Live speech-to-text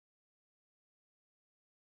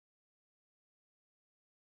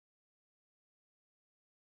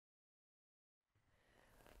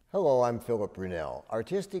Hello, I'm Philip Brunelle,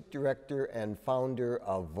 Artistic Director and founder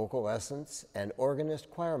of Vocal Essence and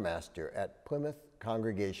organist choirmaster at Plymouth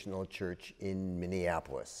Congregational Church in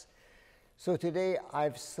Minneapolis. So today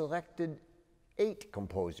I've selected 8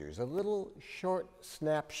 composers, a little short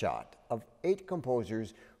snapshot of 8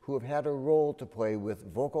 composers who have had a role to play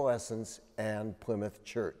with Vocal Essence and Plymouth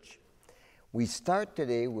Church. We start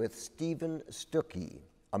today with Stephen Stucky,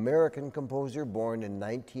 American composer born in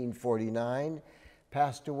 1949,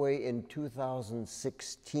 passed away in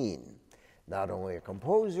 2016. Not only a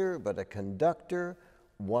composer, but a conductor,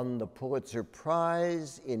 won the Pulitzer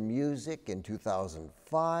Prize in Music in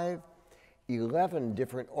 2005. 11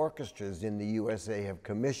 different orchestras in the USA have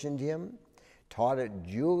commissioned him, taught at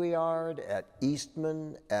Juilliard, at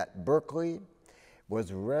Eastman, at Berkeley,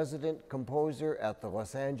 was resident composer at the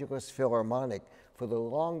Los Angeles Philharmonic for the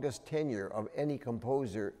longest tenure of any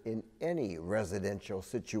composer in any residential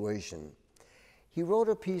situation. He wrote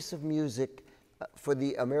a piece of music for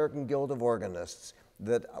the American Guild of Organists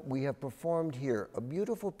that we have performed here, a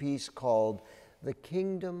beautiful piece called The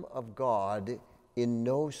Kingdom of God in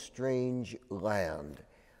No Strange Land,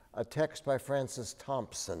 a text by Francis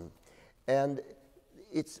Thompson. And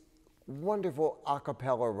it's wonderful a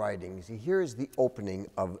cappella writings. Here's the opening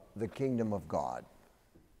of The Kingdom of God.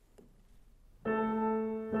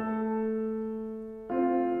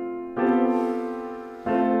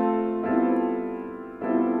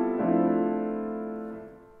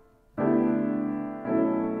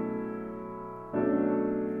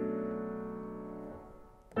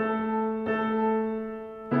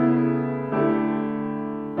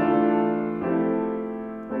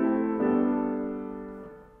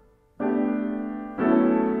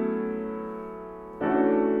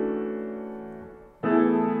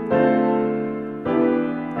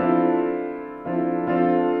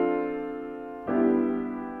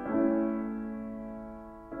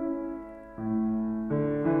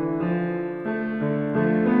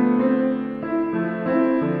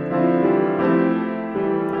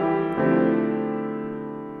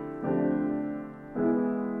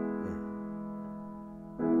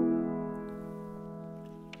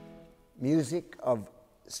 Music of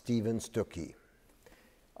Stephen Stucky.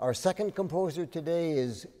 Our second composer today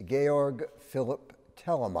is Georg Philipp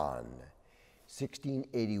Telemann,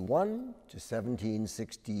 1681 to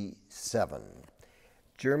 1767.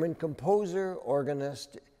 German composer,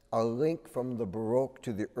 organist, a link from the Baroque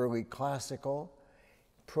to the early classical,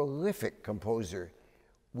 prolific composer.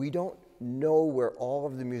 We don't know where all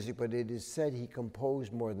of the music, but it is said he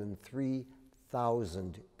composed more than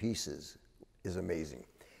 3,000 pieces. Is amazing.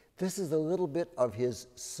 This is a little bit of his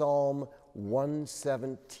Psalm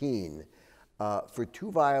 117 for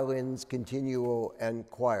 2 violins, continuo, and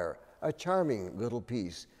choir. A charming little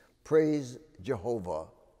piece. Praise Jehovah,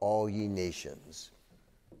 all ye nations.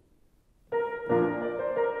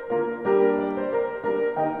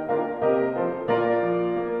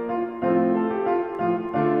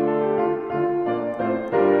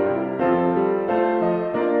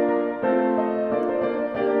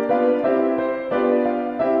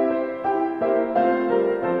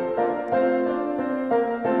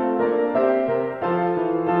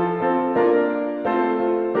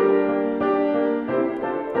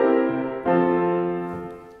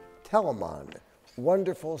 Telemann,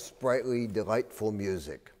 wonderful, sprightly, delightful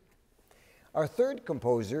music. Our third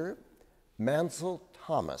composer, Mansel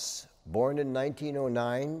Thomas, born in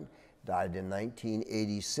 1909, died in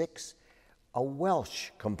 1986, a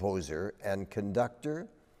Welsh composer and conductor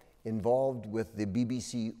involved with the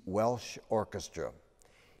BBC Welsh Orchestra.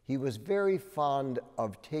 He was very fond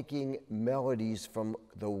of taking melodies from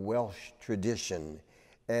the Welsh tradition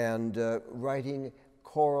and writing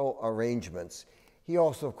choral arrangements. He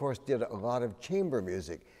also, of course, did a lot of chamber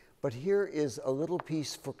music, but here is a little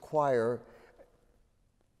piece for choir.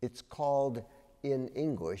 It's called, in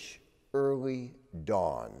English, Early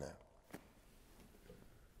Dawn.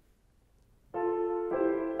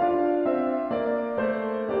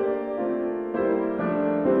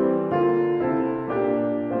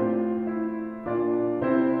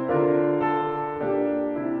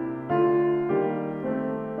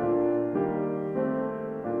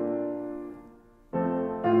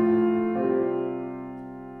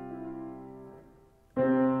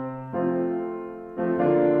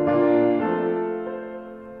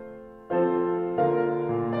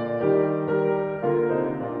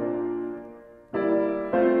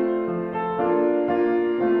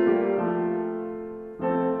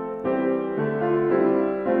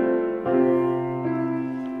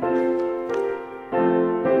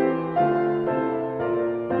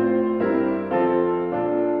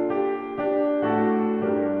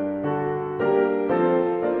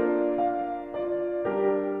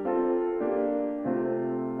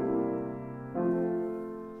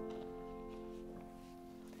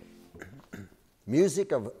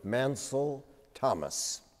 Music of Mansel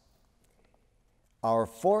Thomas. Our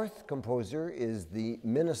fourth composer is the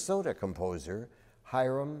Minnesota composer,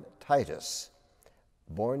 Hiram Titus.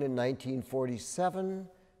 Born in 1947,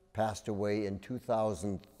 passed away in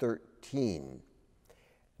 2013.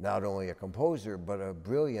 Not only a composer, but a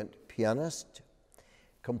brilliant pianist.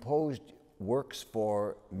 Composed works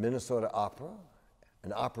for Minnesota Opera,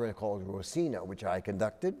 an opera called Rosina, which I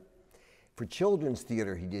conducted. For children's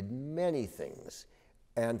theater, he did many things.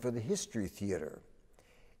 And for the History Theater.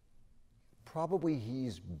 Probably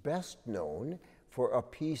he's best known for a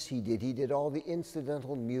piece he did. He did all the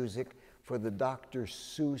incidental music for the Dr.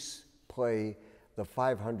 Seuss play, The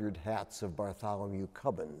 500 Hats of Bartholomew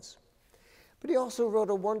Cubbins. But he also wrote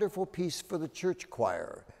a wonderful piece for the church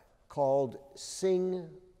choir called Sing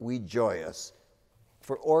We Joyous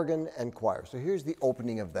for organ and choir. So here's the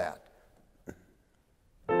opening of that.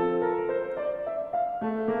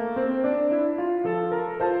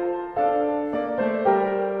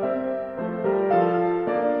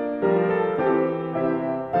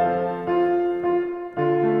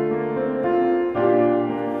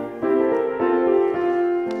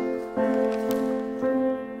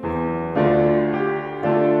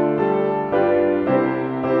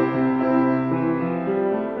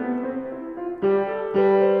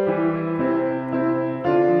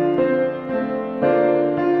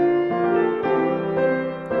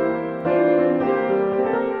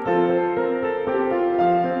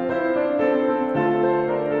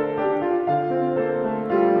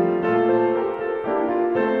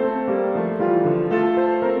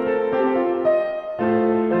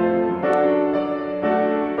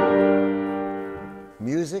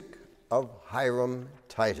 Music of Hiram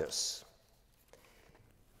Titus.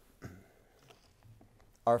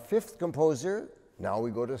 Our fifth composer, now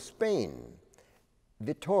we go to Spain,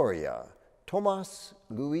 Vitoria, Tomas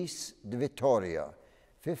Luis de Vitoria,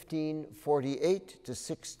 1548 to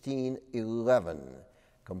 1611.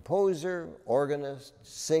 Composer, organist,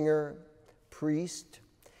 singer, priest.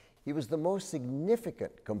 He was the most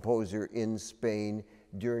significant composer in Spain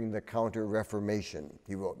during the Counter-Reformation.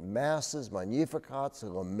 He wrote masses, magnificats,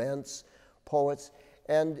 laments, poets,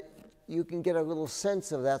 and you can get a little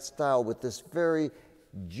sense of that style with this very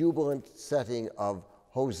jubilant setting of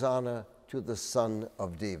Hosanna to the Son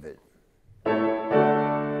of David.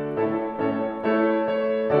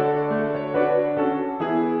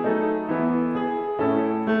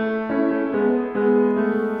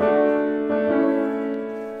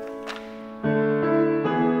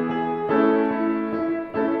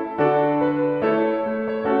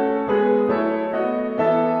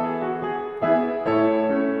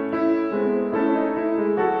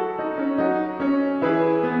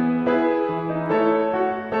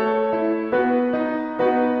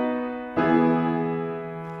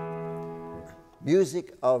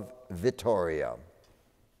 Music of Vitoria.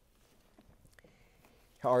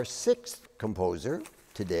 Our sixth composer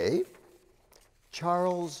today,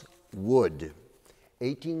 Charles Wood,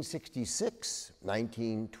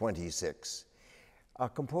 1866-1926, a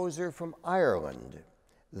composer from Ireland,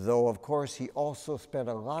 though of course he also spent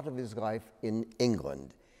a lot of his life in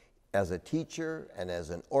England as a teacher and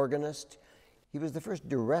as an organist. He was the first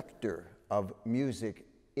director of music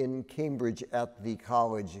in Cambridge at the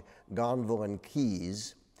college Gonville and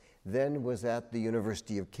Caius, then was at the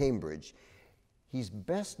University of Cambridge. He's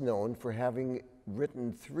best known for having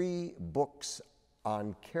written 3 books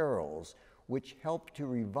on carols, which helped to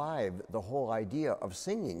revive the whole idea of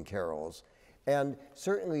singing carols. And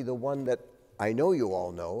certainly the one that I know you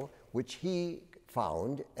all know, which he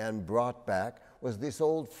found and brought back, was this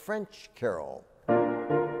old French carol.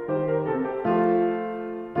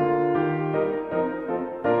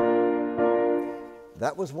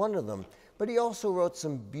 That was one of them. But he also wrote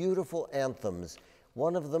some beautiful anthems.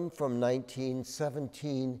 One of them from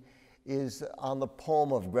 1917 is on the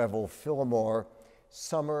poem of Greville Fillmore,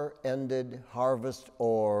 Summer Ended, Harvest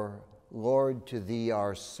O'er, Lord, to Thee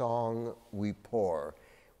our song we pour,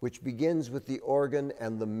 which begins with the organ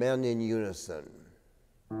and the men in unison.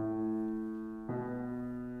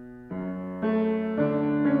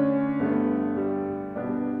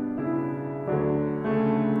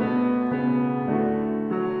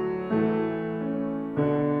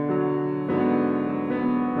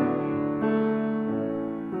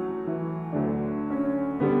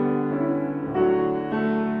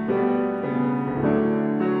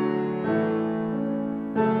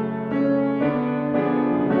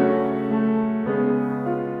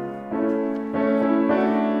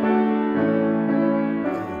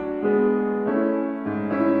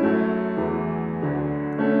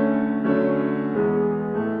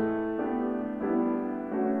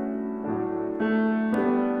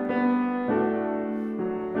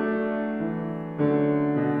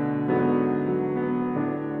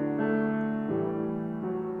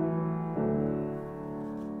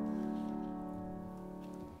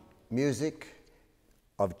 music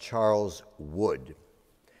of Charles Wood.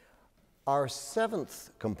 Our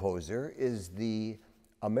seventh composer is the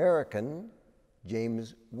American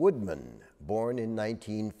James Woodman, born in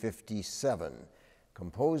 1957.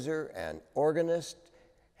 Composer and organist,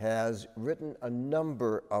 has written a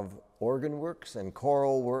number of organ works and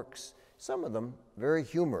choral works, some of them very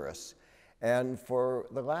humorous, and for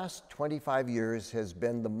the last 25 years has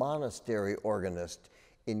been the monastery organist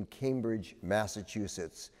in Cambridge,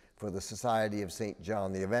 Massachusetts for the Society of St.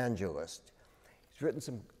 John the Evangelist. He's written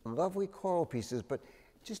some lovely choral pieces, but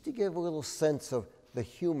just to give a little sense of the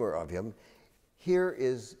humor of him, here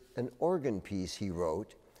is an organ piece he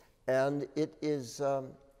wrote, and it is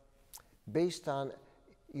based on,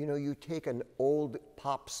 you know, you take an old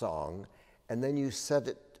pop song and then you set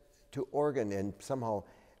it to organ, and somehow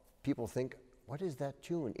people think, what is that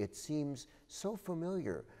tune? It seems so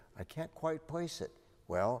familiar. I can't quite place it.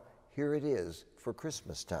 Well, here it is for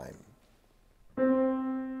Christmas time.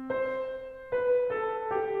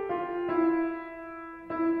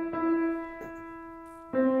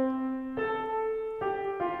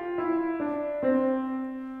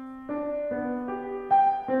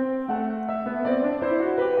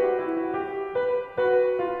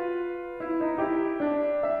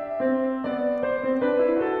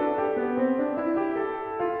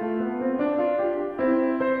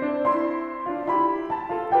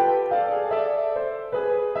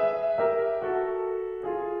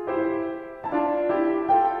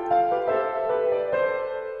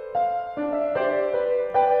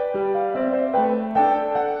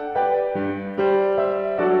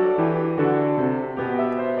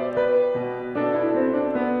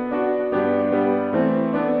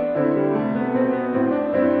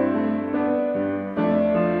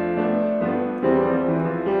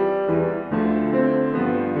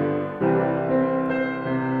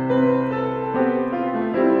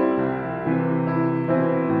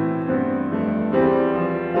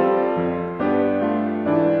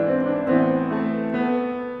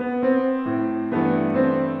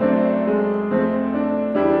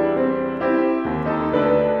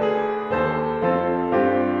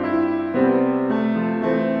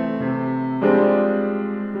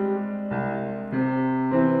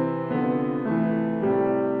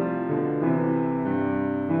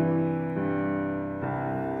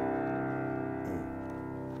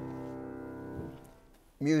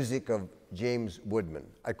 Music of James Woodman.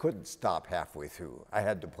 I couldn't stop halfway through. I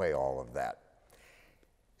had to play all of that.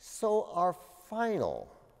 So our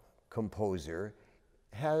final composer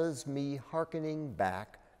has me hearkening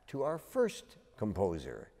back to our first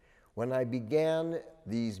composer. When I began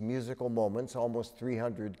these musical moments almost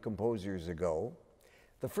 300 composers ago,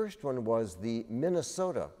 the first one was the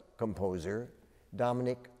Minnesota composer,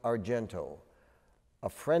 Dominick Argento, a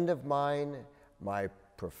friend of mine, my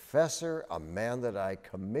professor, a man that I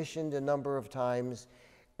commissioned a number of times,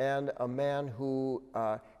 and a man who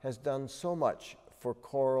has done so much for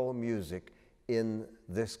choral music in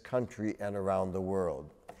this country and around the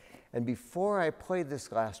world. And before I play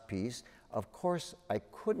this last piece, of course, I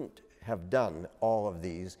couldn't have done all of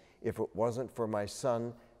these if it wasn't for my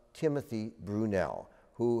son, Timothy Brunelle,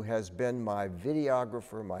 who has been my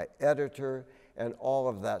videographer, my editor, and all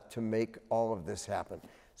of that to make all of this happen.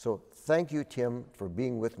 So thank you, Tim, for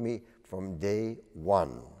being with me from day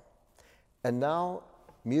one. And now,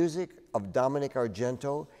 music of Dominick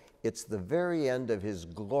Argento. It's the very end of his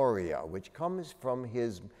Gloria, which comes from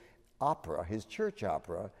his opera, his church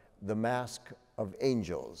opera, The Mask of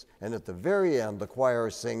Angels. And at the very end, the choir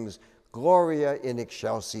sings Gloria in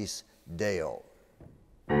excelsis Deo.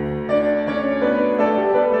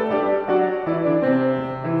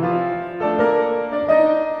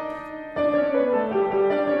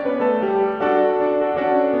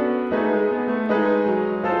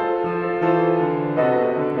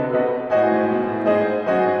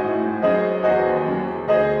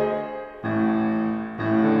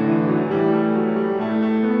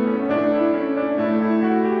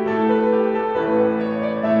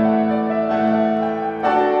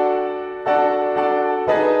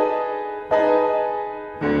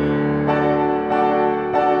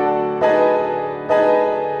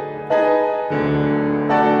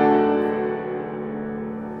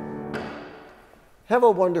 Have a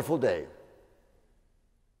wonderful day.